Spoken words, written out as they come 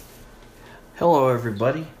Hello,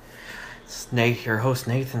 everybody. It's Nate, your host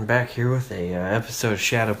Nathan, back here with a episode of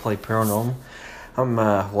Shadow Play Paranormal. I'm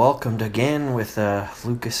welcomed again with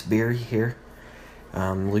Lucas Beery here.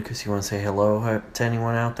 Lucas, you want to say hello to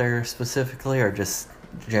anyone out there specifically, or just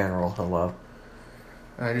general hello?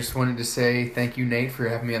 I just wanted to say thank you, Nate, for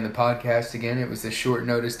having me on the podcast again. It was a short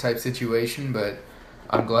notice type situation, but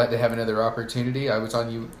I'm glad to have another opportunity. I was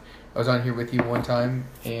on here with you one time,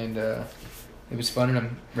 and it was fun, and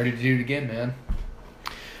I'm ready to do it again, man.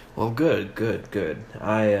 Well, good.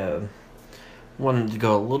 I wanted to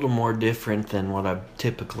go a little more different than what I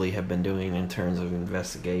typically have been doing in terms of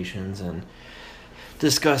investigations and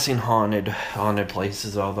discussing haunted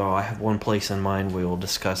places, although I have one place in mind we will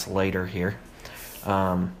discuss later here.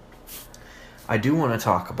 I do want to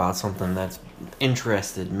talk about something that's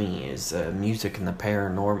interested me, is music and the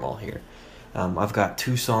paranormal here. I've got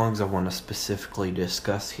two songs I want to specifically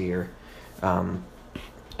discuss here, and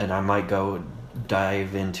I might go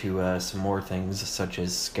dive into some more things such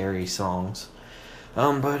as scary songs.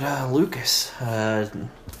 But Lucas,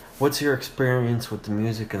 what's your experience with the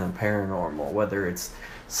music and the paranormal? Whether it's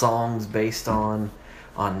songs based on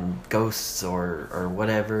ghosts or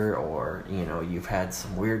whatever, or you've had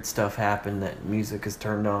some weird stuff happen that music is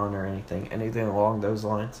turned on, or anything along those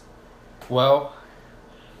lines. Well,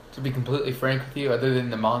 to be completely frank with you, other than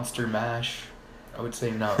the Monster Mash, I would say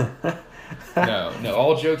no. No.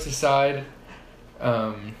 All jokes aside,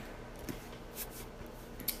 I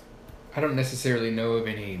don't necessarily know of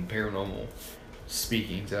any paranormal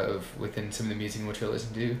speakings of within some of the music in which I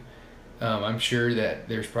listen to. I'm sure that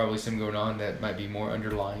there's probably some going on that might be more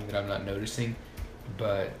underlying that I'm not noticing,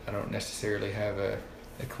 but I don't necessarily have a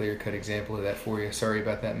clear-cut example of that for you. Sorry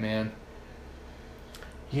about that, man.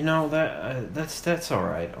 That's all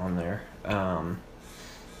right on there.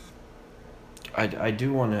 I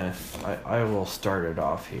do want to. I will start it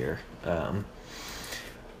off here.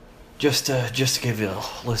 Just to give the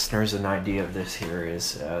listeners an idea of this, here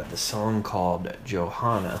is the song called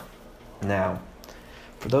Johanna. Now,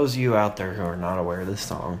 for those of you out there who are not aware of this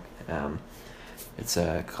song, it's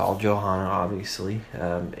called Johanna, obviously.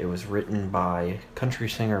 It was written by country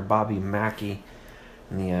singer Bobby Mackey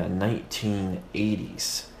in the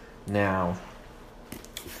 1980s. Now,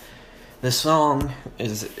 this song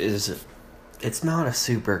it's not a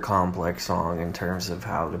super complex song in terms of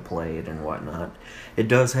how to play it and whatnot. It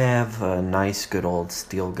does have a nice, good old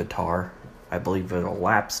steel guitar. I believe it's a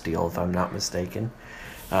lap steel, if I'm not mistaken.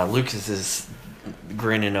 Lucas is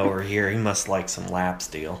grinning over here. He must like some lap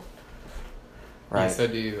steel. Right? Yes, I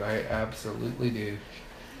do. I absolutely do.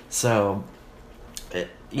 So,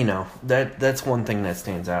 that's one thing that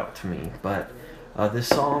stands out to me. But this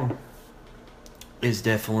song is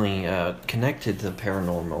definitely connected to the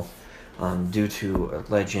paranormal due to a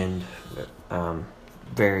legend,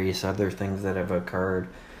 various other things that have occurred.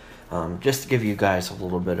 Just to give you guys a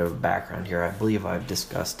little bit of background here, I believe I've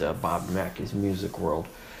discussed Bob Mackey's Music World.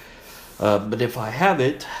 But if I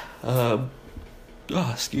haven't,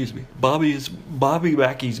 excuse me, Bobby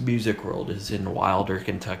Mackey's Music World is in Wilder,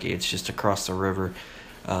 Kentucky. It's just across the river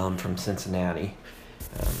from Cincinnati.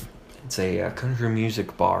 It's a country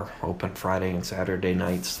music bar, open Friday and Saturday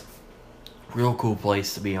nights. Real cool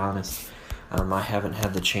place, to be honest. I haven't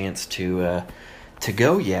had the chance to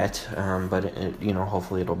go yet, but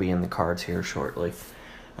hopefully it'll be in the cards here shortly.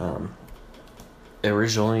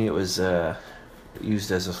 Originally, it was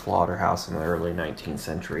used as a slaughterhouse in the early 19th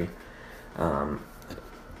century.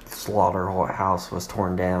 Slaughterhouse was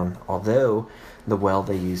torn down, although the well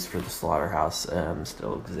they used for the slaughterhouse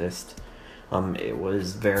still exists. It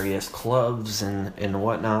was various clubs and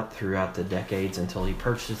whatnot throughout the decades until he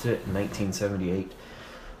purchased it in 1978.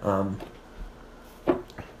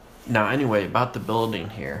 Now, anyway, about the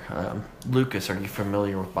building here. Lucas, are you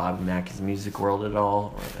familiar with Bobby Mackey's Music World at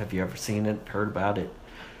all? Or have you ever seen it, heard about it?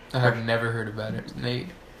 I have never heard about it, Nate.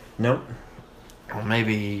 Nope. Well,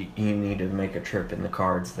 maybe you need to make a trip in the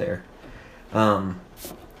cards there. Some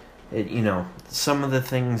of the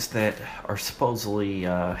things that are supposedly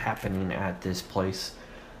happening at this place,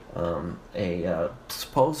 a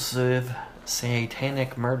supposed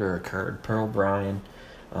satanic murder occurred. Pearl Bryan,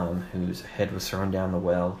 whose head was thrown down the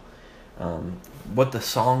well. What the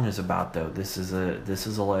song is about, though, this is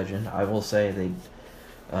a legend. I will say they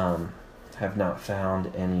have not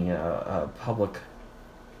found any public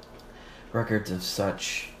records of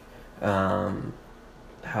such.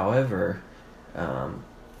 However,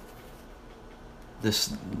 this,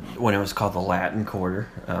 when it was called the Latin Quarter,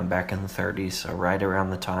 back in the 30s, so right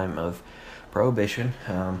around the time of Prohibition,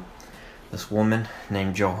 this woman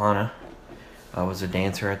named Johanna was a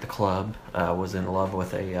dancer at the club, was in love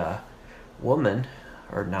with a woman.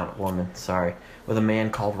 or not a woman, sorry, with a man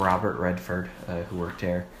called Robert Redford, who worked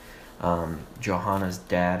there. Johanna's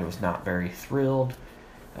dad was not very thrilled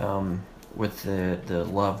with the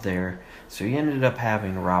love there, so he ended up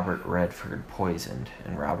having Robert Redford poisoned,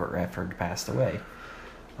 and Robert Redford passed away.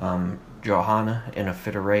 Johanna, in a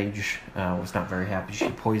fit of rage, was not very happy. She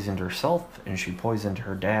poisoned herself, and she poisoned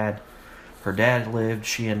her dad. Her dad lived,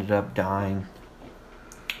 she ended up dying.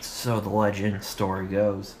 So the legend story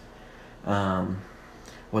goes.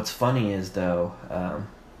 What's funny is, though,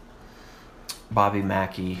 Bobby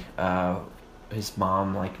Mackey, his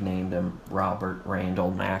mom, named him Robert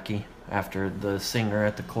Randall Mackey after the singer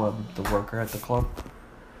at the club, the worker at the club.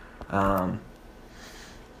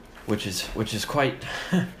 Which is quite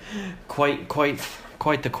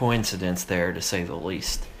the coincidence there, to say the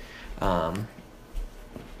least.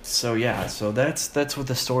 So that's what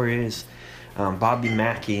the story is. Bobby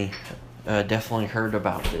Mackey definitely heard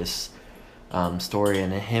about this story,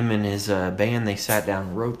 and him and his band, they sat down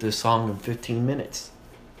and wrote this song in 15 minutes.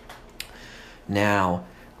 Now,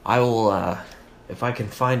 I will, if I can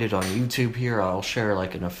find it on YouTube here, I'll share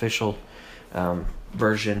an official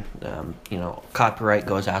version. Copyright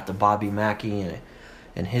goes out to Bobby Mackey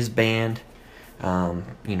and his band.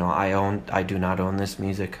 I do not own this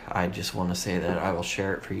music. I just want to say that I will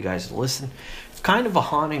share it for you guys to listen. It's kind of a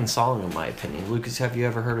haunting song, in my opinion. Lucas, have you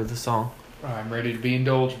ever heard of the song? I'm ready to be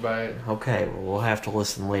indulged by it. Okay, well, we'll have to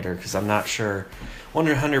listen later, because I'm not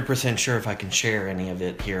 100% sure if I can share any of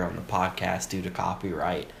it here on the podcast due to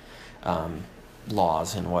copyright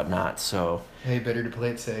laws and whatnot. So hey, better to play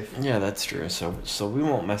it safe. Yeah, that's true. So we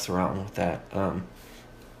won't mess around with that.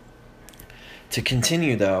 To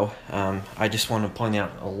continue, though, I just want to point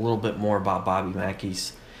out a little bit more about Bobby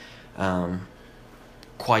Mackey's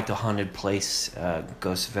quite the haunted place.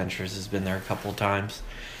 Ghost Adventures has been there a couple of times.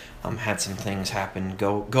 Had some things happen.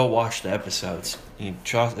 Go watch the episodes,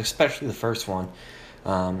 especially the first one.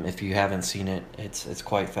 If you haven't seen it, it's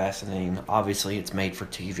quite fascinating. Obviously, it's made for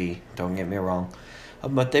TV. Don't get me wrong,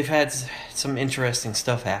 but they've had some interesting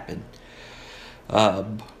stuff happen.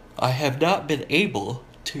 I have not been able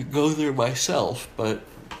to go there myself, but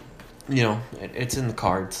it's in the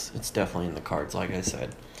cards. It's definitely in the cards, like I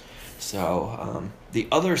said. So the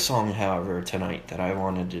other song, however, tonight that I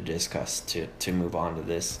wanted to discuss to move on to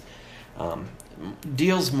this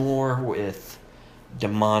deals more with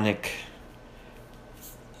demonic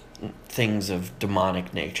things of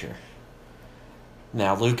demonic nature.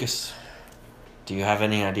 Now, Lucas, do you have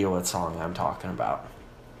any idea what song I'm talking about?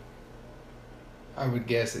 I would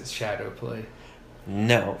guess it's Shadow Play.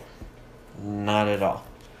 No, not at all.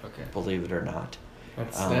 Okay. Believe it or not.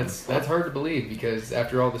 That's hard to believe, because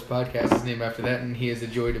after all, this podcast is named after that, and he is a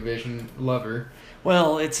Joy Division lover.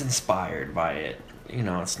 Well, it's inspired by it.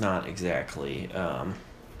 It's not exactly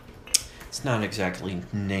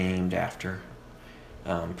named after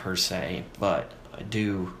per se, but I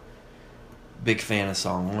do. Big fan of the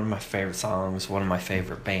song. One of my favorite songs. One of my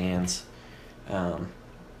favorite bands.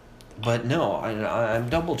 But no, I'm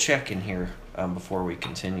double checking here before we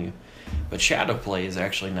continue. But Shadow Play is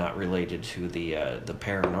actually not related to the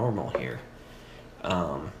paranormal here.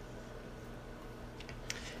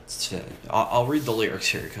 I'll read the lyrics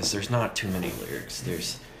here, because there's not too many lyrics.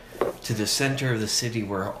 There's, to the center of the city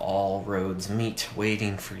where all roads meet,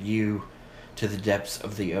 waiting for you. To the depths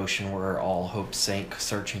of the ocean where all hope sank,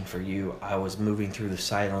 searching for you. I was moving through the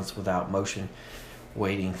silence without motion,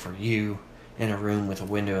 waiting for you. In a room with a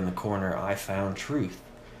window in the corner, I found truth.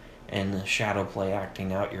 And the shadow play,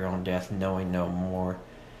 acting out your own death, knowing no more.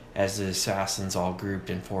 As the assassins all grouped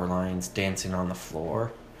in 4 lines, dancing on the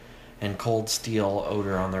floor. And cold steel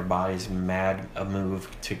odor on their bodies, mad a move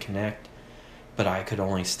to connect. But I could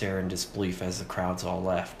only stare in disbelief as the crowds all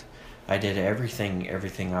left. I did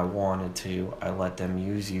everything I wanted to. I let them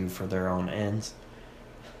use you for their own ends.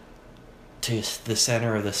 To the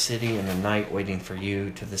center of the city in the night, waiting for you.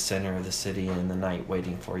 To the center of the city in the night,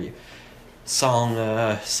 waiting for you. Song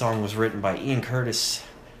was written by Ian Curtis,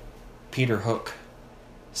 Peter Hook,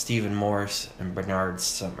 Stephen Morris, and Bernard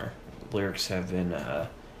Summer. Lyrics have been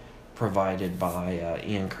provided by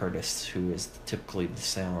Ian Curtis, who is typically the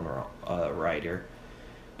sound writer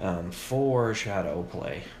for Shadow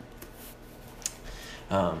Play.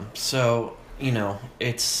 So,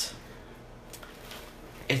 it's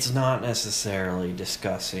not necessarily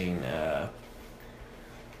discussing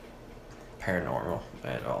paranormal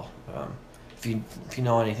at all. If you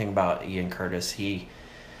know anything about Ian Curtis, he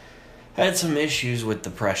had some issues with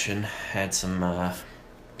depression, had some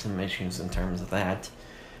issues in terms of that.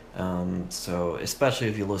 So especially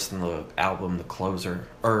if you listen to the album Closer,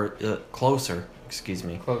 excuse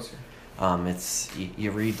me. Closer.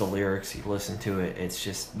 You read the lyrics, you listen to it. It's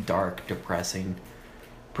just dark, depressing,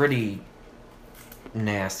 pretty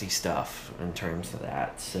nasty stuff in terms of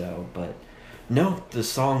that. So, but no, the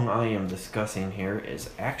song I am discussing here is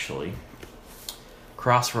actually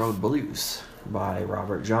Crossroad Blues by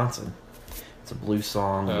Robert Johnson. It's a blues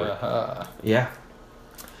song. Yeah.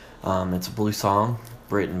 It's a blues song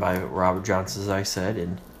written by Robert Johnson, as I said,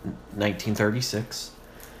 in 1936.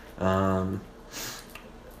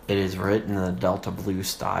 It is written in the Delta blues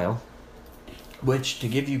style, which, to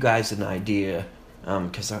give you guys an idea,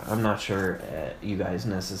 because I'm not sure you guys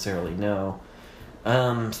necessarily know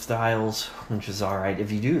styles, which is alright.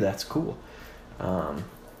 If you do, that's cool.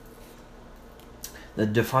 The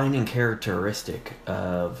defining characteristic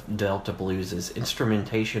of Delta blues is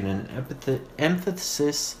instrumentation and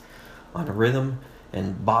emphasis on rhythm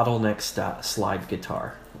and bottleneck slide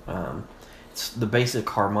guitar. The basic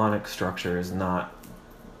harmonic structure is not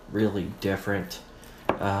really different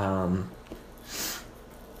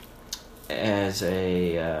as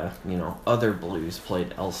other blues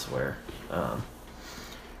played elsewhere.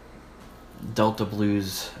 Delta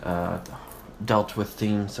blues dealt with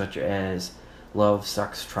themes such as love,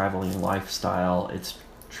 sex, traveling, lifestyle, its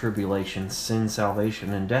tribulations, sin,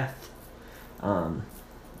 salvation, and death.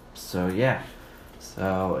 So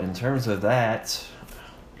in terms of that,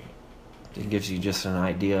 it gives you just an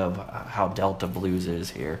idea of how Delta blues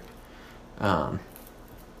is here.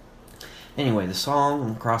 Anyway, the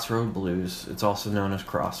song Crossroad Blues, it's also known as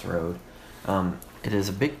Crossroad. It is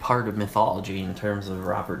a big part of mythology in terms of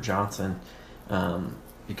Robert Johnson,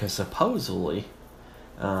 because supposedly,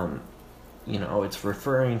 it's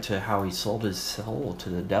referring to how he sold his soul to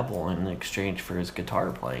the devil in exchange for his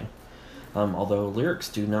guitar playing. Although lyrics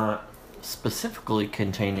do not specifically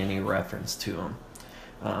contain any reference to him.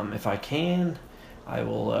 If I can, I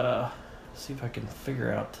will see if I can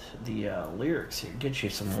figure out the lyrics here. Get you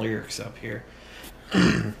some lyrics up here.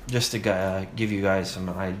 Just to give you guys some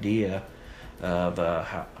idea of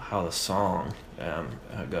how the song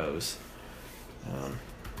goes.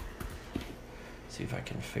 See if I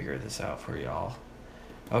can figure this out for y'all.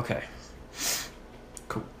 Okay.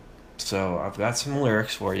 Cool. So I've got some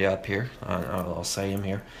lyrics for you up here. I'll say them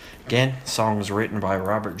here. Again, song's written by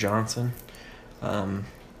Robert Johnson.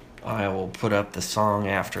 I will put up the song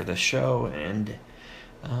after the show and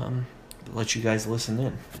let you guys listen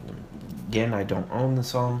in. Again, I don't own the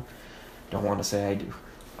song. Don't want to say I do.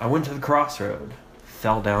 I went to the crossroad,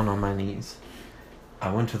 fell down on my knees.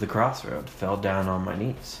 I went to the crossroad, fell down on my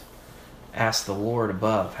knees. Ask the Lord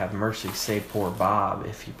above, have mercy, save poor Bob,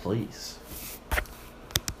 if you please.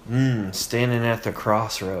 Standing at the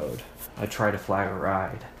crossroad, I try to flag a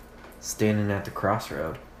ride. Standing at the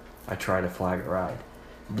crossroad, I try to flag a ride.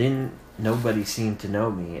 Didn't nobody seem to know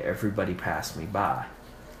me, everybody passed me by.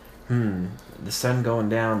 The sun going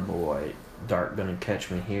down, boy, dark gonna catch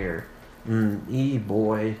me here.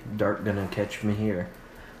 Boy, dark gonna catch me here.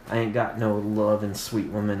 I ain't got no loving sweet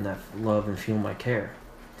woman that love and feel my care.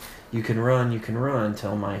 You can run,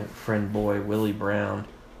 tell my friend boy Willie Brown.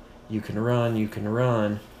 You can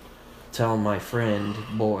run, tell my friend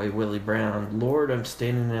boy Willie Brown. Lord, I'm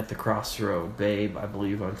standing at the crossroad, babe, I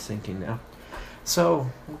believe I'm sinking now. So,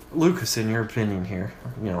 Lucas, in your opinion here,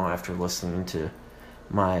 after listening to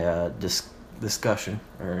my discussion,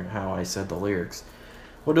 or how I said the lyrics,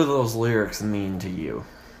 what do those lyrics mean to you?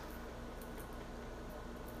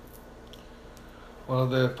 Well,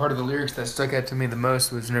 the part of the lyrics that stuck out to me the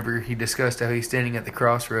most was whenever he discussed how he's standing at the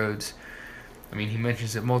crossroads. I mean, he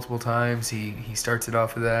mentions it multiple times. He starts it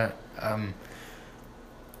off with that.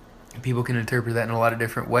 People can interpret that in a lot of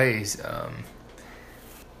different ways.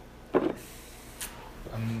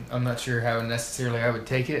 I'm not sure how necessarily I would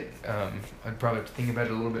take it. I'd probably have to think about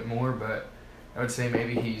it a little bit more, but I would say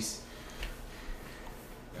maybe he's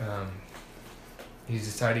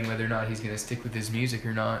deciding whether or not he's going to stick with his music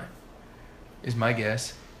or not, is my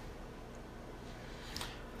guess.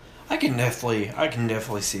 I can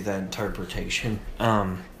definitely see that interpretation.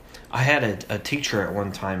 I had a teacher at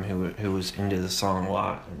one time who was into the song a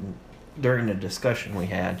lot. During the discussion we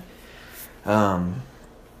had,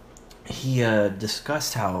 he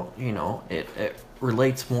discussed how it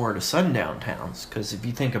relates more to sundown towns, because if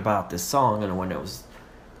you think about this song and when it was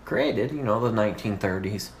created, the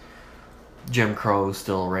 1930s, Jim Crow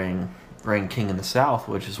still reigned king in the South,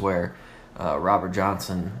 which is where Robert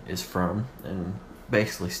Johnson is from and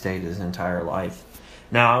basically stayed his entire life.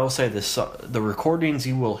 Now, I will say this: the recordings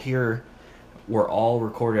you will hear were all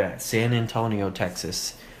recorded at San Antonio,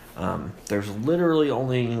 Texas. There's literally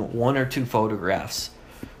only one or two photographs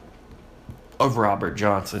of Robert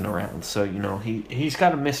Johnson around, so he's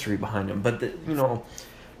got a mystery behind him. But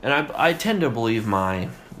And I tend to believe my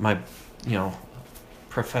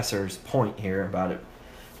professor's point here about it,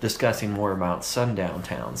 discussing more about sundown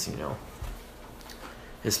towns,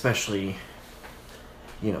 especially,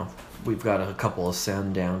 we've got a couple of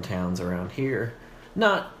sundown towns around here.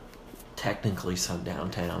 Not technically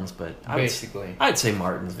sundown towns, but Basically. I'd say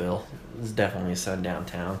Martinsville is definitely a sundown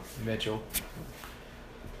town. Mitchell.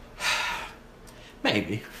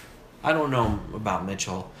 Maybe. I don't know about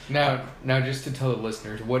Mitchell. Now, just to tell the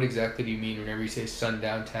listeners, what exactly do you mean whenever you say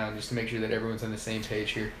sundown town, just to make sure that everyone's on the same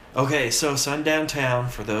page here? Okay, so sundown town,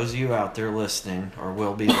 for those of you out there listening, or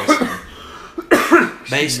will be listening,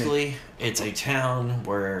 basically, it's a town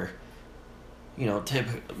where,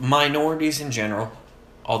 minorities in general,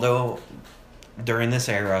 although during this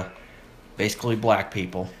era, basically black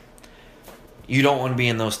people, you don't want to be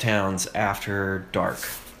in those towns after dark.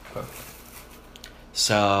 Okay.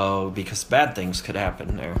 So, because bad things could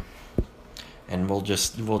happen there, and we'll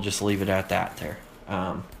just leave it at that there.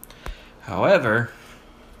 However,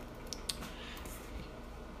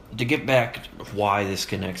 to get back to why this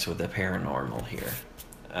connects with the paranormal here,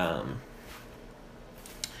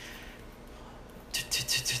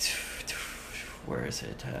 where is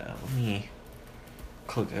it?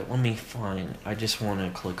 Let me find. I just want to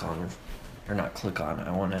click on, or not click on.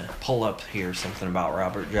 I want to pull up here something about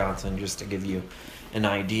Robert Johnson just to give you an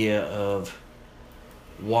idea of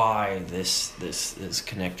why this is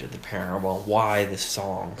connected to the paranormal, why this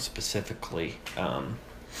song specifically,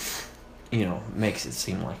 makes it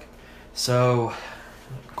seem like. So,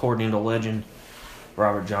 according to legend,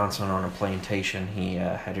 Robert Johnson on a plantation, he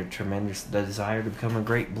had a tremendous desire to become a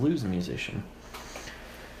great blues musician.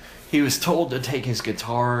 He was told to take his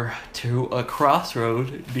guitar to a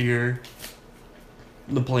crossroad near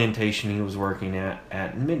the plantation he was working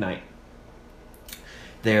at midnight.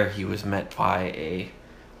 There he was met by a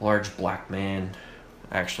large black man,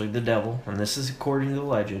 actually the devil, and this is according to the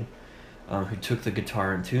legend, who took the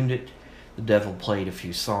guitar and tuned it. The devil played a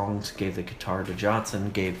few songs, gave the guitar to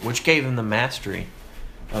Johnson, which gave him the mastery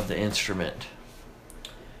of the instrument.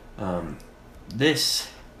 This,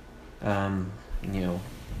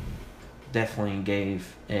 definitely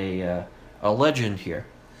gave a legend here.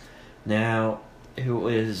 Now, it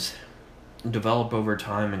was developed over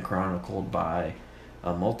time and chronicled by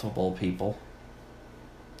multiple people.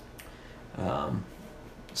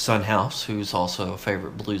 Son House, who's also a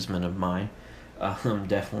favorite bluesman of mine,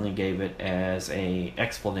 definitely gave it as a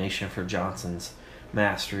explanation for Johnson's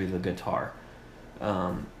mastery of the guitar.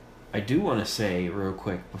 I do want to say real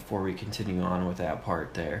quick before we continue on with that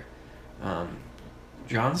part there,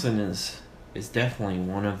 Johnson is definitely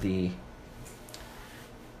one of the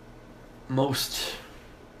most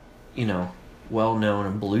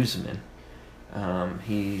well-known bluesmen.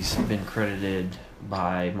 He's been credited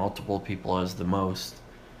by multiple people as the most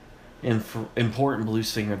important blues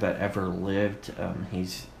singer that ever lived.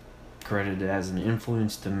 He's credited as an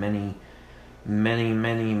influence to many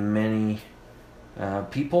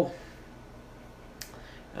people.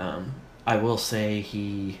 I will say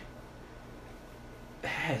he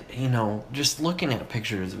had, just looking at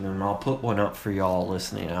pictures of him, I'll put one up for y'all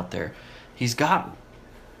listening out there. He's got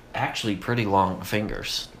actually pretty long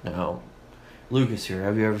fingers. Now, Lucas here,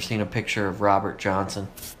 have you ever seen a picture of Robert Johnson?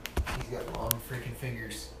 He's got long freaking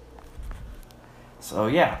fingers. So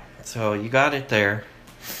yeah, so you got it there.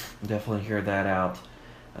 Definitely hear that out.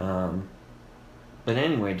 But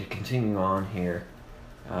anyway, to continue on here,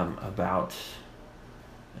 about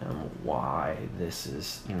why this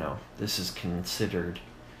is considered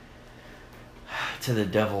to the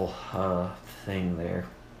devil thing there.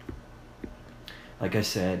 Like I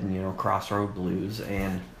said, Crossroad Blues,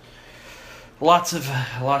 and lots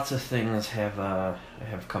of things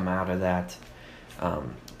have come out of that.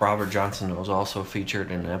 Robert Johnson was also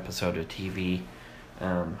featured in an episode of TV,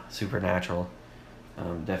 Supernatural.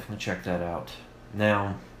 Definitely check that out.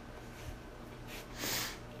 Now,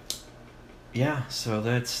 yeah, so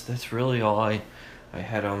that's really all I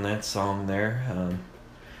had on that song there.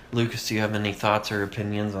 Lucas, do you have any thoughts or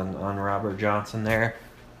opinions on Robert Johnson there?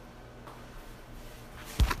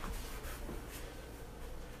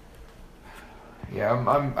 Yeah,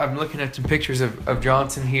 I'm looking at some pictures of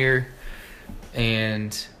Johnson here,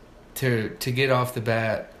 and to get off the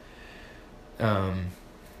bat, yeah,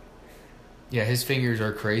 his fingers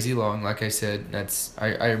are crazy long. Like I said,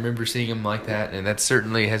 I remember seeing him like that, and that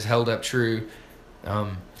certainly has held up true.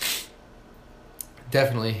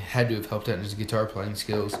 Definitely had to have helped out in his guitar playing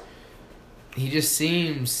skills. He just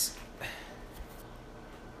seems,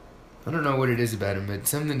 I don't know what it is about him, but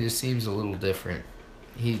something just seems a little different.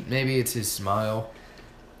 Maybe it's his smile.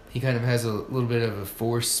 He kind of has a little bit of a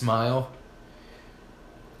forced smile.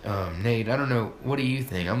 Nate, I don't know. What do you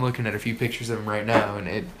think? I'm looking at a few pictures of him right now,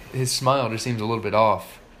 and his smile just seems a little bit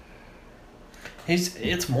off.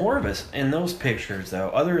 It's more of us in those pictures though.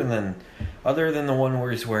 Other than the one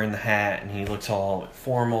where he's wearing the hat and he looks all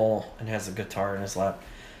formal and has a guitar in his lap.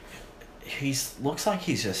 Looks like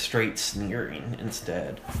he's just straight sneering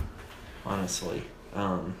instead. Honestly,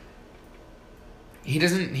 He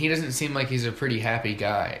doesn't seem like he's a pretty happy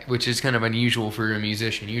guy, which is kind of unusual for a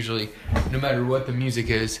musician. Usually, no matter what the music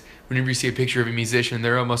is, whenever you see a picture of a musician,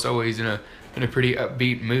 they're almost always in a pretty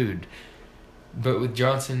upbeat mood. But with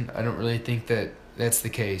Johnson, I don't really think that that's the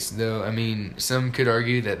case. Though, I mean, some could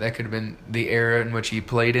argue that could have been the era in which he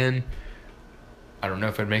played in. I don't know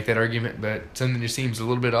if I'd make that argument, but something just seems a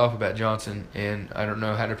little bit off about Johnson, and I don't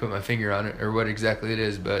know how to put my finger on it or what exactly it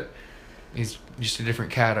is, but he's just a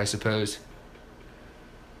different cat, I suppose.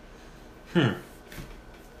 You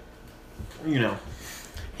know,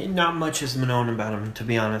 not much is known about him. To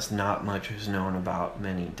be honest, not much is known about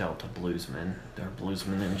many Delta bluesmen, or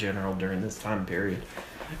bluesmen in general during this time period,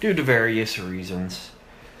 due to various reasons,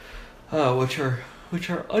 which are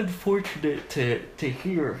unfortunate to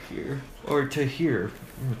hear here, or to hear.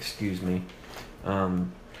 Excuse me.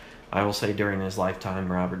 I will say during his lifetime,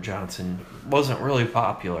 Robert Johnson wasn't really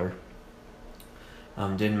popular.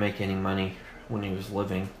 Didn't make any money when he was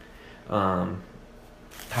living.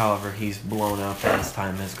 However, he's blown up as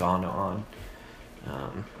time has gone on.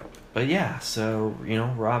 But yeah, so,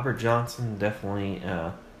 Robert Johnson definitely,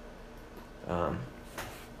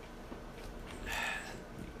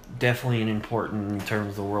 definitely an important in terms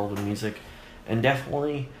of the world of music, and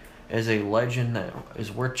definitely is a legend that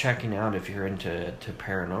is worth checking out if you're into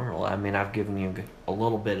paranormal. I mean, I've given you a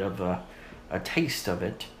little bit of a taste of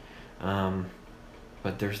it,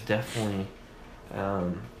 but there's definitely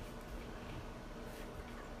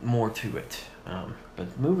more to it.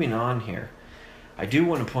 But moving on here, I do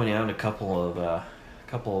want to point out a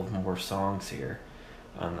couple of more songs here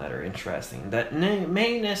that are interesting that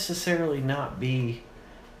may necessarily not be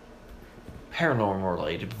paranormal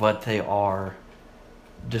related, but they are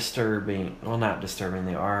disturbing. Well, not disturbing.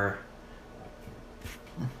 They are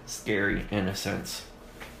scary in a sense.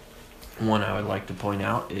 One I would like to point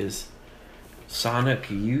out is Sonic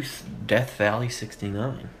Youth, Death Valley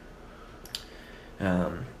 69.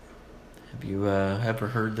 Have you ever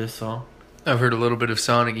heard this song? I've heard a little bit of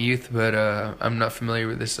Sonic Youth, but I'm not familiar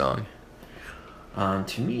with this song.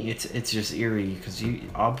 To me, it's just eerie because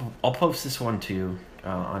I'll post this one too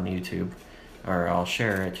on YouTube, or I'll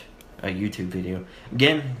share it, a YouTube video.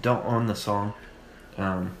 Again, don't own the song.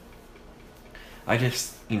 I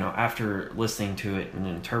just after listening to it and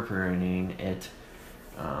interpreting it,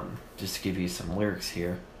 just to give you some lyrics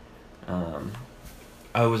here.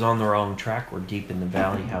 I was on the wrong track. We're deep in the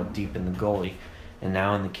valley, how deep in the gully. And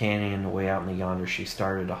now in the canyon, way out in the yonder, she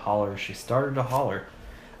started to holler. She started to holler.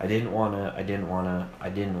 I didn't wanna,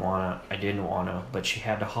 but she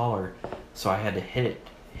had to holler. So I had to hit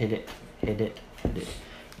it.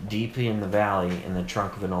 Deeply in the valley, in the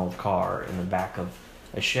trunk of an old car, in the back of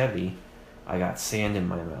a Chevy, I got sand in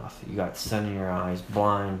my mouth. You got sun in your eyes,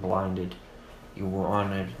 blinded. You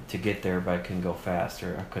wanted to get there, but I couldn't go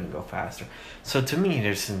faster. So to me,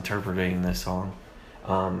 just interpreting this song,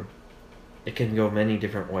 it can go many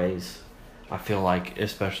different ways. I feel like,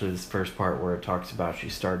 especially this first part where it talks about she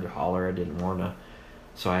started to holler, I didn't wanna,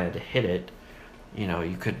 so I had to hit it.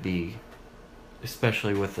 You could be,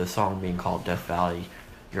 especially with the song being called Death Valley,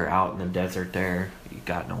 you're out in the desert there, you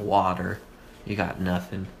got no water, you got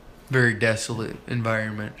nothing. Very desolate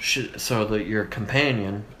environment. So that your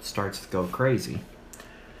companion starts to go crazy.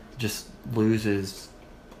 Just loses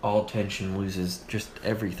all tension, loses just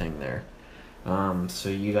everything there. So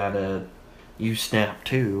you snap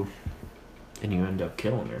too, and you end up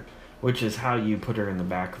killing her. Which is how you put her in the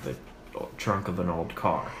back of the trunk of an old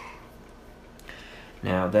car.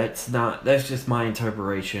 Now that's just my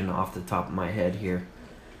interpretation off the top of my head here.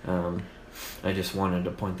 I just wanted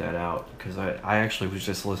to point that out because I actually was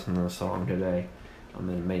just listening to the song today, and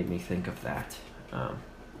it made me think of that.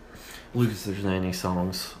 Lucas, there's any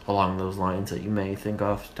songs along those lines that you may think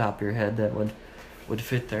off the top of your head that would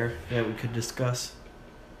fit there that we could discuss?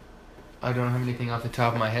 I don't have anything off the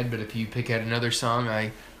top of my head, but if you pick out another song,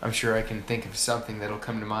 I'm sure I can think of something that'll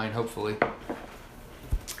come to mind, hopefully.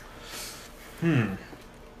 I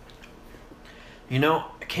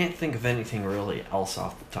can't think of anything really else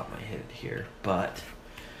off the top of my head here, but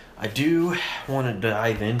I do want to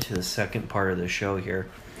dive into the second part of the show here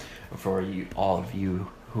for all of you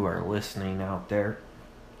who are listening out there.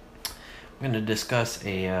 I'm going to discuss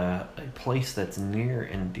a place that's near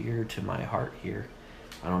and dear to my heart here.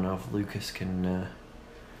 I don't know if Lucas can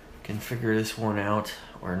can figure this one out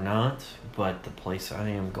or not, but the place I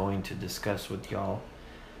am going to discuss with y'all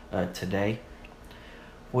today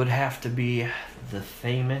would have to be the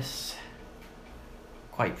famous,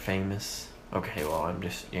 quite famous, okay, well, I'm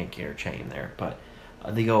just yanking her chain there, but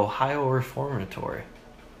the Ohio Reformatory.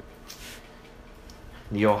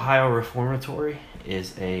 The Ohio Reformatory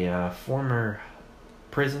is a former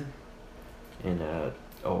prison in,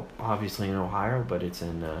 obviously in Ohio, but it's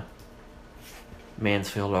in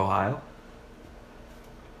Mansfield, Ohio.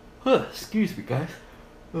 Excuse me, guys.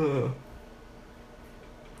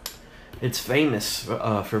 It's famous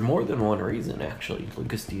for more than one reason, actually.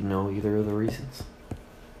 Lucas, do you know either of the reasons?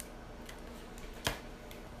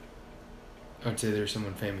 I'd say there's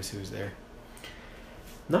someone famous who's there.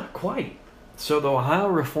 Not quite. So the Ohio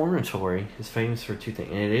Reformatory is famous for two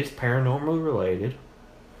things, and it is paranormal related.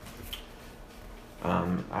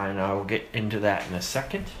 And I'll get into that in a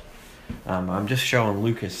second. I'm just showing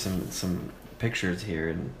Lucas some pictures here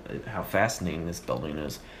and how fascinating this building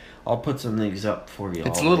is. I'll put some of these up for you.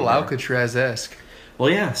 It's a little Alcatraz-esque.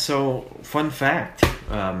 Well, yeah. So, fun fact,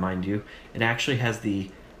 mind you, it actually has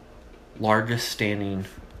the largest standing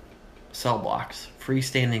cell blocks,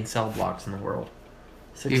 freestanding cell blocks in the world.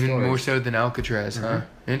 6 Even stories. more so than Alcatraz, huh?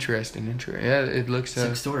 Interesting. Yeah, it looks...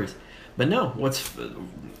 6 stories. But no,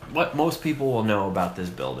 what most people will know about this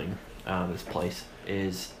building, this place,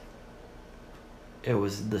 is it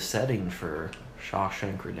was the setting for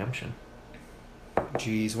Shawshank Redemption.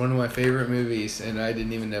 Jeez, one of my favorite movies, and I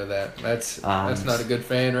didn't even know that. That's not a good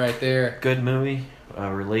fan right there. Good movie,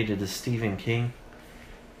 related to Stephen King.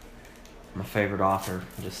 My favorite author.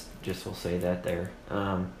 Just will say that there.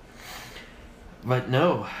 But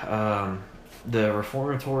no, the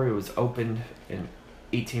Reformatory was opened in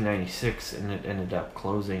 1896 and it ended up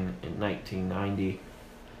closing in 1990.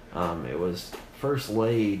 It was first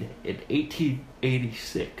laid in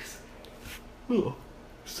 1886.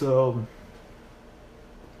 So,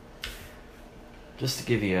 just to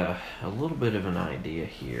give you a little bit of an idea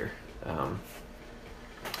here,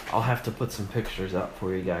 I'll have to put some pictures up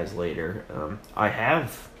for you guys later. I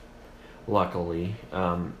have, luckily,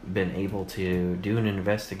 been able to do an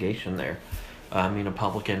investigation there. I mean, a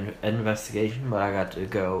public investigation, but I got to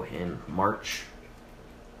go in March.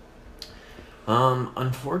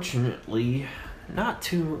 Unfortunately, not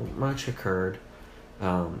too much occurred.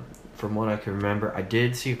 From what I can remember, I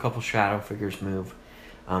did see a couple shadow figures move.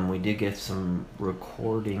 We did get some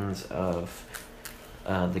recordings of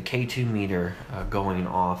the K2 meter going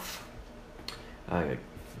off.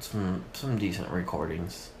 Some decent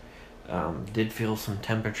recordings. Did feel some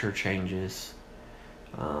temperature changes.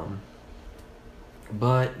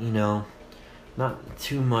 But, not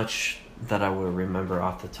too much that I would remember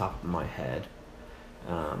off the top of my head.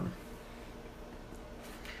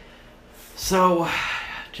 So,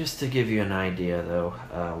 just to give you an idea, though,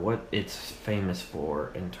 what it's famous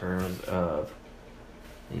for in terms of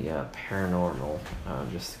the paranormal,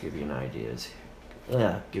 just to give you an idea,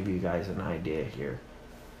 give you guys an idea here.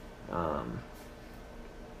 Let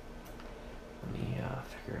me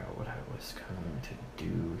figure out what I was going to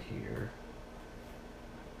do here.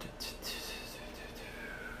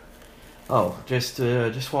 Oh, just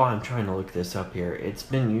while I'm trying to look this up here, it's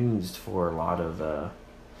been used for a lot of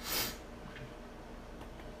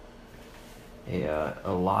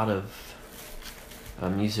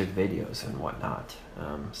music videos and whatnot.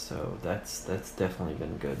 So that's definitely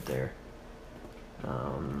been good there.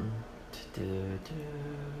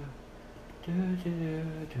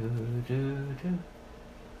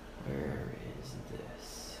 Where is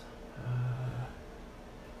this?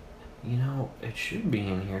 It should be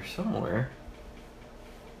in here somewhere.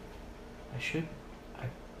 Why can't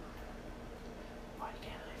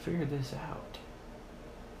I figure this out?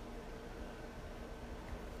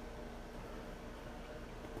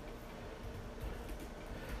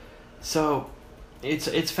 So,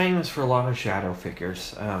 it's famous for a lot of shadow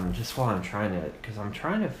figures. Just while I'm trying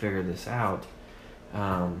to figure this out,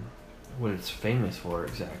 what it's famous for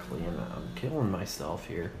exactly, and I'm killing myself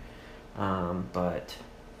here. But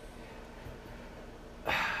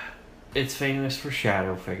it's famous for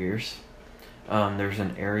shadow figures. There's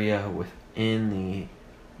an area within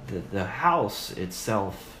the house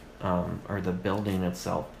itself, or the building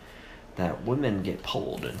itself, that women get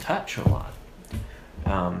pulled and touch a lot.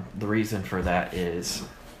 The reason for that is,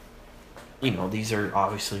 these are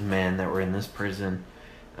obviously men that were in this prison.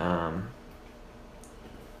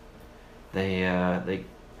 They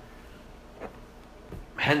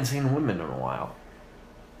hadn't seen women in a while.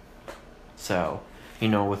 So,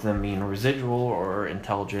 with them being residual or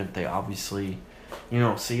intelligent, they obviously,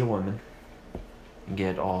 see a woman and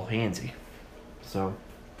get all handsy. So,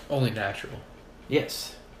 Only natural.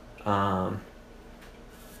 Yes.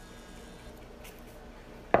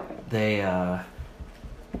 They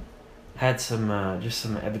had some just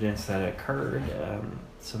some evidence that occurred.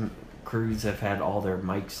 Some crews have had all their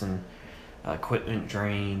mics and equipment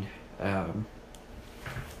drained. A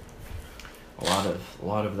lot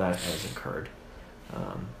of that has occurred.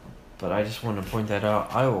 But I just want to point that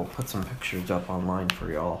out. I will put some pictures up online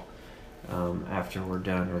for y'all after we're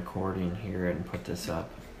done recording here and put this up.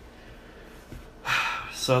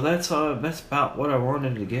 So that's about what I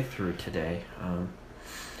wanted to get through today.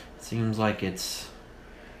 It seems like it's,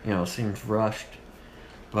 seems rushed,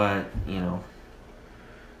 but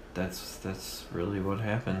that's really what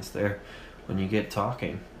happens there when you get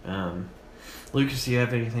talking. Lucas, do you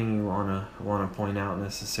have anything you wanna point out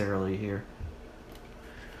necessarily here?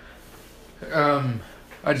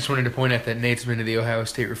 I just wanted to point out that Nate's been to the Ohio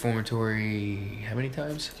State Reformatory how many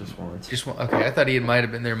times? Just once. Just one. Okay, I thought he might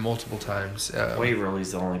have been there multiple times.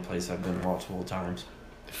 Waverly's the only place I've been multiple times.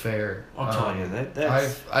 Fair. I'll tell you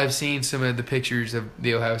that's... I've seen some of the pictures of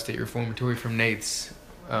the Ohio State Reformatory from Nate's,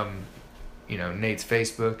 Nate's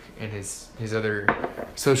Facebook and his other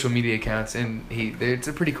social media accounts, and it's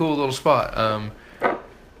a pretty cool little spot.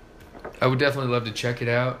 I would definitely love to check it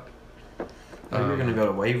out. You're gonna go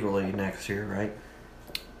to Waverly next year, right?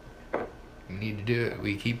 We need to do it.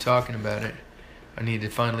 We keep talking about it. I need to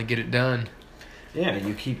finally get it done. Yeah,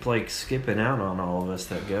 you keep skipping out on all of us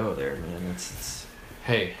that go there, man. It's...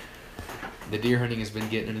 Hey, the deer hunting has been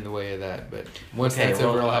getting in the way of that, but once that's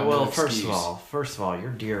over, I'll have no excuse. First of all, you're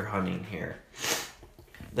deer hunting here.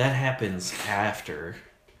 That happens after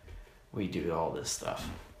we do all this stuff.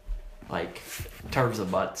 Like, in terms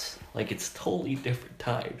of butts. It's totally different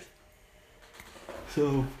times.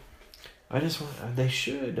 So, I just want... They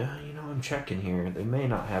should, I'm checking here. They may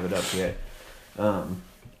not have it up yet.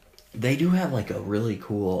 They do have, a really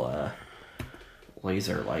cool...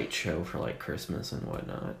 laser light show for Christmas and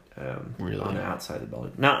whatnot. Really? On the outside of the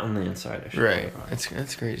building, not on the inside. Right.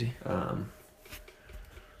 That's crazy.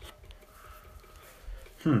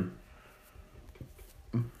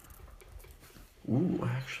 Ooh,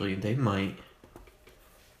 actually, they might.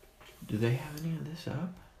 Do they have any of this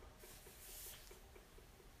up?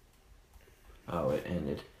 Oh, it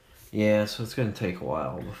ended. Yeah, so it's gonna take a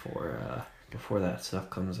while before that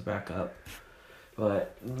stuff comes back up.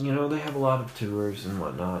 But, they have a lot of tours and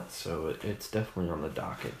whatnot, so it's definitely on the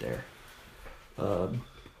docket there.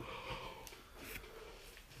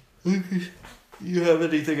 You have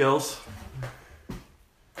anything else?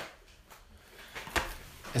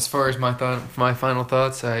 As far as my final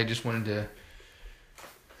thoughts, I just wanted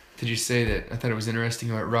to just say that I thought it was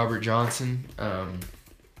interesting about Robert Johnson.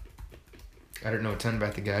 I don't know a ton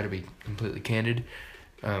about the guy, to be completely candid.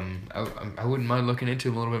 I wouldn't mind looking into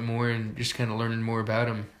him a little bit more and just kind of learning more about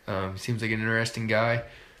him. Seems like an interesting guy.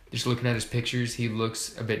 Just looking at his pictures, he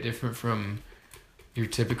looks a bit different from your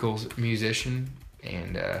typical musician,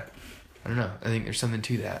 and I don't know. I think there's something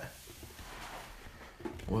to that.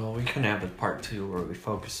 Well, we can have a part 2 where we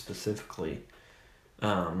focus specifically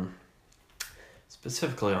on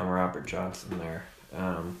Robert Johnson there.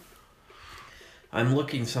 I'm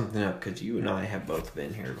looking something up because you and I have both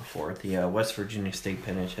been here before, the West Virginia State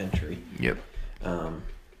Penitentiary. Yep.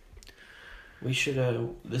 We should,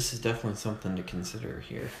 this is definitely something to consider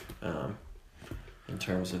here, in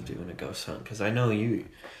terms of doing a ghost hunt, because I know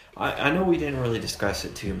I know we didn't really discuss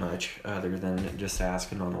it too much, other than just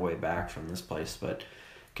asking on the way back from this place, but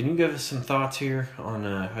can you give us some thoughts here on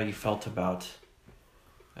how you felt about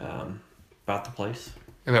the place?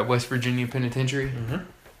 About West Virginia Penitentiary? Mm-hmm.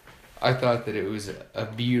 I thought that it was a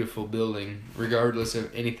beautiful building, regardless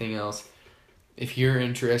of anything else. If you're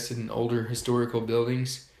interested in older historical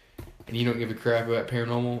buildings and you don't give a crap about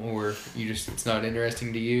paranormal, or it's not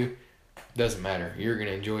interesting to you, doesn't matter. You're going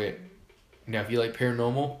to enjoy it. Now, if you like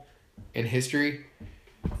paranormal and history,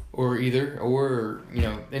 or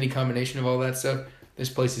any combination of all that stuff, this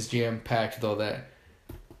place is jam-packed with all that.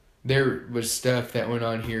 There was stuff that went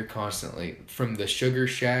on here constantly, from the Sugar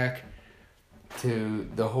Shack to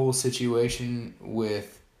the whole situation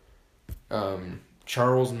with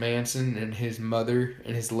Charles Manson and his mother,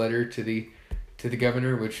 and his letter to the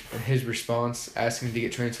governor, which his response asking him to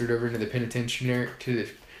get transferred over into the penitentiary.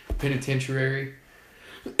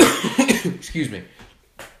 Excuse me.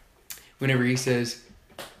 Whenever he says,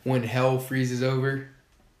 "When hell freezes over,"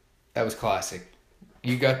 that was classic.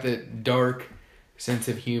 You got the dark sense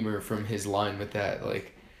of humor from his line with that,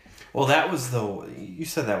 Well, you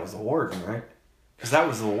said that was the warden, right? Because that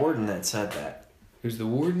was the warden that said that. Who's the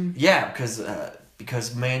warden? Yeah, because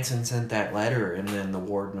because Manson sent that letter, and then the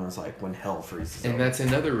warden was like, "When hell freezes And over." that's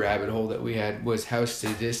another rabbit hole that we had, was how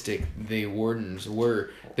sadistic the wardens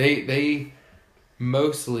were. They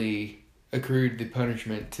mostly accrued the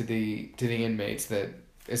punishment to the inmates. That,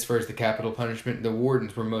 as far as the capital punishment, the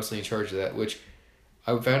wardens were mostly in charge of that, which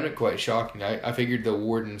I found it quite shocking. I figured the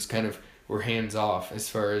wardens kind of were hands off as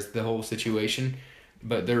far as the whole situation,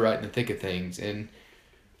 but they're right in the thick of things. And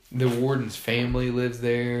the warden's family lives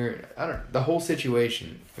there. The whole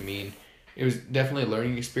situation. I mean, it was definitely a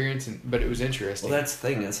learning experience, but it was interesting. Well, that's the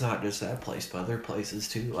thing. It's not just that place, but other places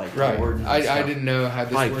too. Like right. the wardens. I didn't know how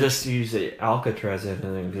this like works. just to use Alcatraz as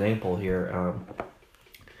an example here.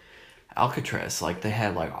 Alcatraz, like they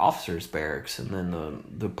had like officers' barracks, and then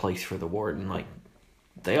the place for the warden. Like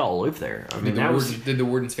they all live there. I mean, did the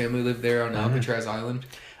warden's family live there on Alcatraz Island?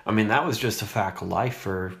 I mean, that was just a fact of life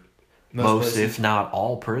for most if not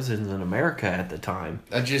all prisons in America at the time.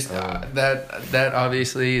 That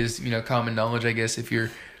obviously is, common knowledge, I guess, if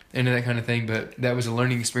you're into that kind of thing. But that was a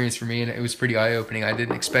learning experience for me, and it was pretty eye opening. I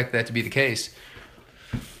didn't expect that to be the case.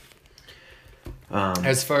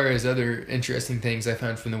 As far as other interesting things I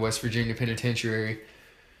found from the West Virginia Penitentiary,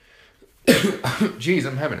 geez,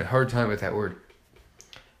 I'm having a hard time with that word.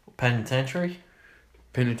 Penitentiary.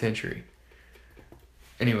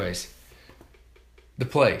 Anyways, the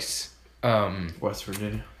place. West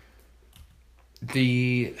Virginia.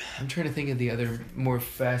 I'm trying to think of the other more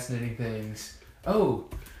fascinating things. Oh,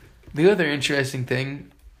 the other interesting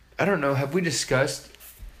thing, I don't know, have we discussed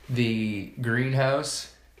the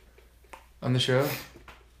greenhouse on the show?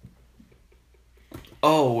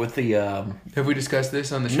 Oh, with the Have we discussed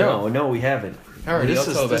this on the show? No, we haven't. All right, this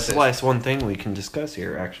is the last one thing we can discuss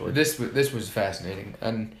here, actually. This was fascinating,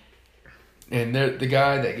 and the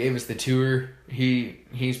guy that gave us the tour,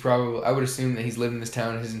 he's probably, I would assume that he's lived in this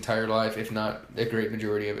town his entire life, if not a great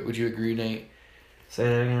majority of it. Would you agree, Nate? Say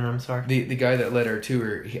that again. I'm sorry. The guy that led our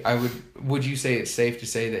tour, would you say it's safe to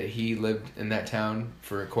say that he lived in that town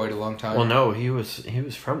for quite a long time? Well, no, he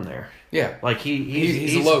was from there. Yeah, like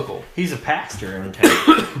he's a local. He's a pastor in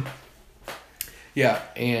town. Yeah,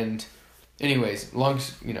 and anyways, what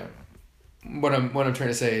I'm trying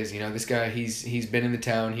to say is, this guy, he's been in the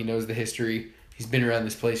town, he knows the history, he's been around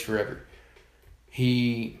this place forever.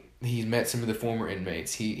 He's met some of the former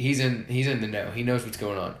inmates. He's in the know. He knows what's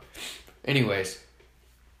going on. Anyways,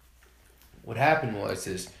 what happened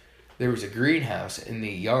is there was a greenhouse in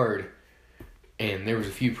the yard, and there was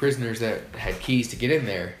a few prisoners that had keys to get in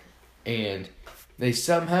there, and they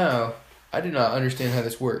somehow, I did not understand how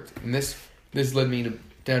this worked, and this led me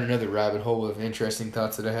down another rabbit hole of interesting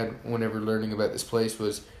thoughts that I had whenever learning about this place.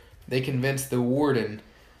 Was they convinced the warden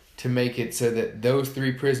to make it so that those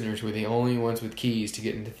 3 prisoners were the only ones with keys to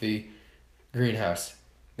get into the greenhouse.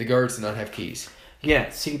 The guards did not have keys. Yeah,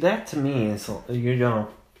 see, that to me is,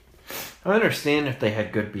 I understand if they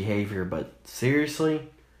had good behavior, but seriously,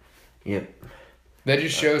 yep. That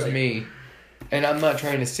just shows me, and I'm not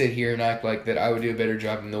trying to sit here and act like that I would do a better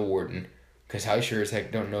job than the warden, because I sure as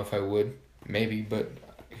heck don't know if I would. Maybe, but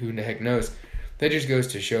who the heck knows. That just goes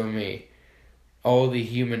to show me all the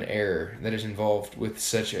human error that is involved with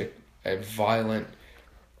such a violent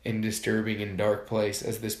and disturbing and dark place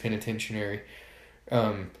as this penitentiary.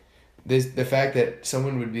 The fact that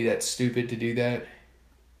someone would be that stupid to do that,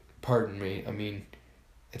 pardon me, I mean,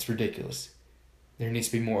 it's ridiculous. There needs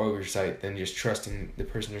to be more oversight than just trusting the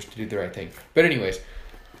prisoners to do the right thing. But anyways,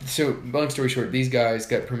 so long story short, these guys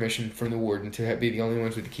got permission from the warden to be the only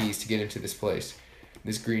ones with the keys to get into this place,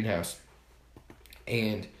 this greenhouse.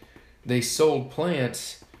 And they sold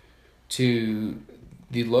plants to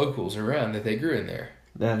the locals around that they grew in there.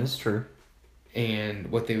 That is true.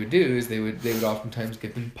 And what they would do is they would oftentimes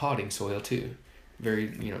give them potting soil too. Very,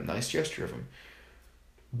 nice gesture of them.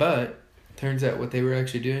 But turns out what they were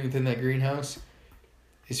actually doing within that greenhouse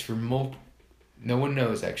is for no one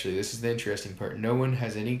knows, actually. This is the interesting part. No one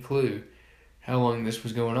has any clue how long this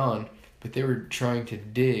was going on, but they were trying to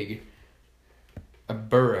dig a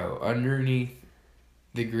burrow underneath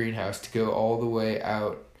the greenhouse to go all the way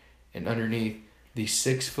out and underneath the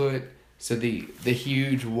 6 foot, so the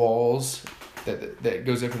huge walls that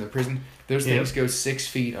goes up in the prison, those things go 6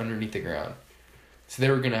 feet underneath the ground. So they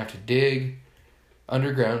were going to have to dig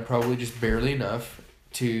underground, probably just barely enough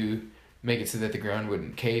to make it so that the ground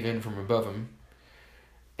wouldn't cave in from above them.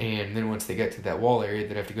 And then once they get to that wall area,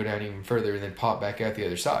 they'd have to go down even further and then pop back out the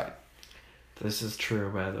other side. This is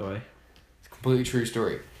true, by the way. It's a completely true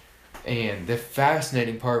story. And the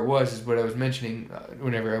fascinating part is what I was mentioning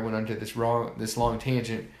whenever I went onto this long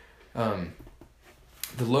tangent. The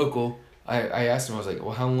local, I asked him, I was like,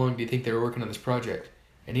 well, how long do you think they were working on this project?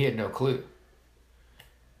 And he had no clue.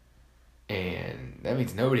 And that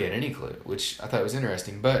means nobody had any clue, which I thought was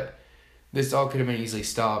interesting. But this all could have been easily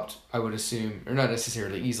stopped, I would assume, or not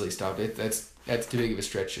necessarily easily stopped. That's too big of a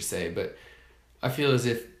stretch to say, but I feel as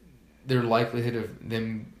if their likelihood of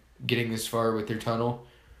them getting this far with their tunnel,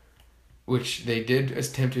 which they did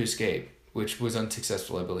attempt to escape, which was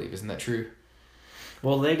unsuccessful, I believe. Isn't that true?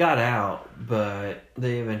 Well, they got out, but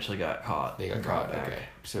they eventually got caught. They got caught, okay.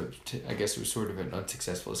 So I guess it was sort of an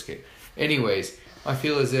unsuccessful escape. Anyways, I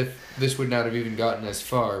feel as if this would not have even gotten as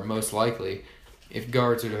far, most likely, if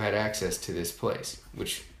guards would have had access to this place,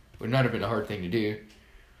 which would not have been a hard thing to do.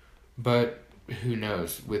 But who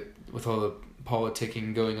knows, with all the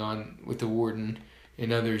politicking going on with the warden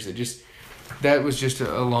and others, that was just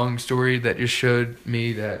a long story that just showed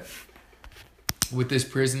me that with this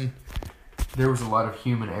prison, there was a lot of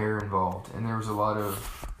human error involved, and there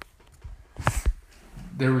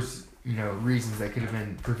was reasons that could have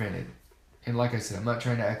been prevented. And like I said, I'm not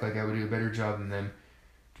trying to act like I would do a better job than them,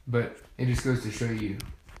 but it just goes to show you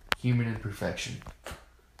human imperfection.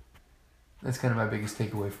 That's kind of my biggest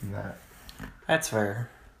takeaway from that. That's fair.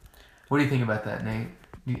 What do you think about that, Nate?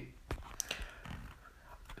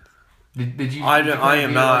 Did you? I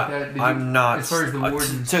am not. Like I'm not. As far as the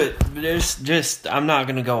warden, I'm not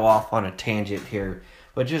going to go off on a tangent here,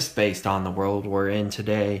 but just based on the world we're in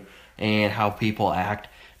today and how people act,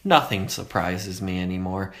 nothing surprises me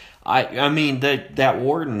anymore. I mean that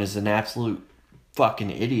warden is an absolute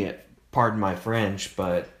fucking idiot. Pardon my French,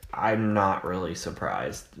 but I'm not really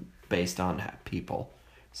surprised based on people.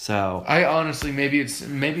 So I honestly, maybe it's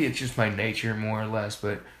just my nature more or less,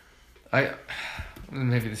 but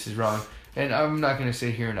maybe this is wrong, and I'm not going to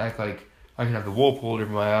sit here and act like I can have the wool pulled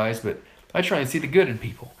over my eyes, but I try and see the good in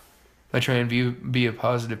people. I try and be a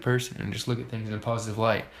positive person and just look at things in a positive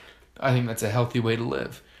light. I think that's a healthy way to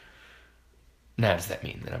live. Now, does that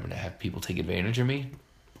mean that I'm going to have people take advantage of me?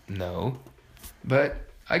 No. But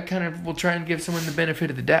I kind of will try and give someone the benefit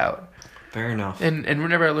of the doubt. Fair enough. And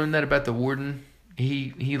whenever I learned that about the warden,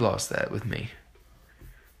 he lost that with me.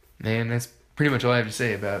 And that's pretty much all I have to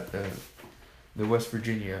say about the West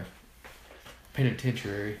Virginia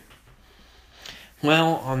penitentiary.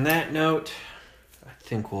 Well, on that note, I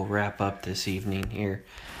think we'll wrap up this evening here.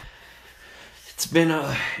 It's been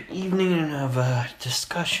an evening of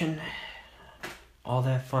discussion, all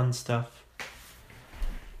that fun stuff.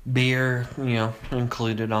 Beer,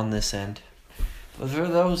 included on this end. But for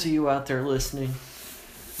those of you out there listening,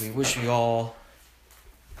 we wish you all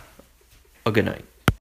a good night.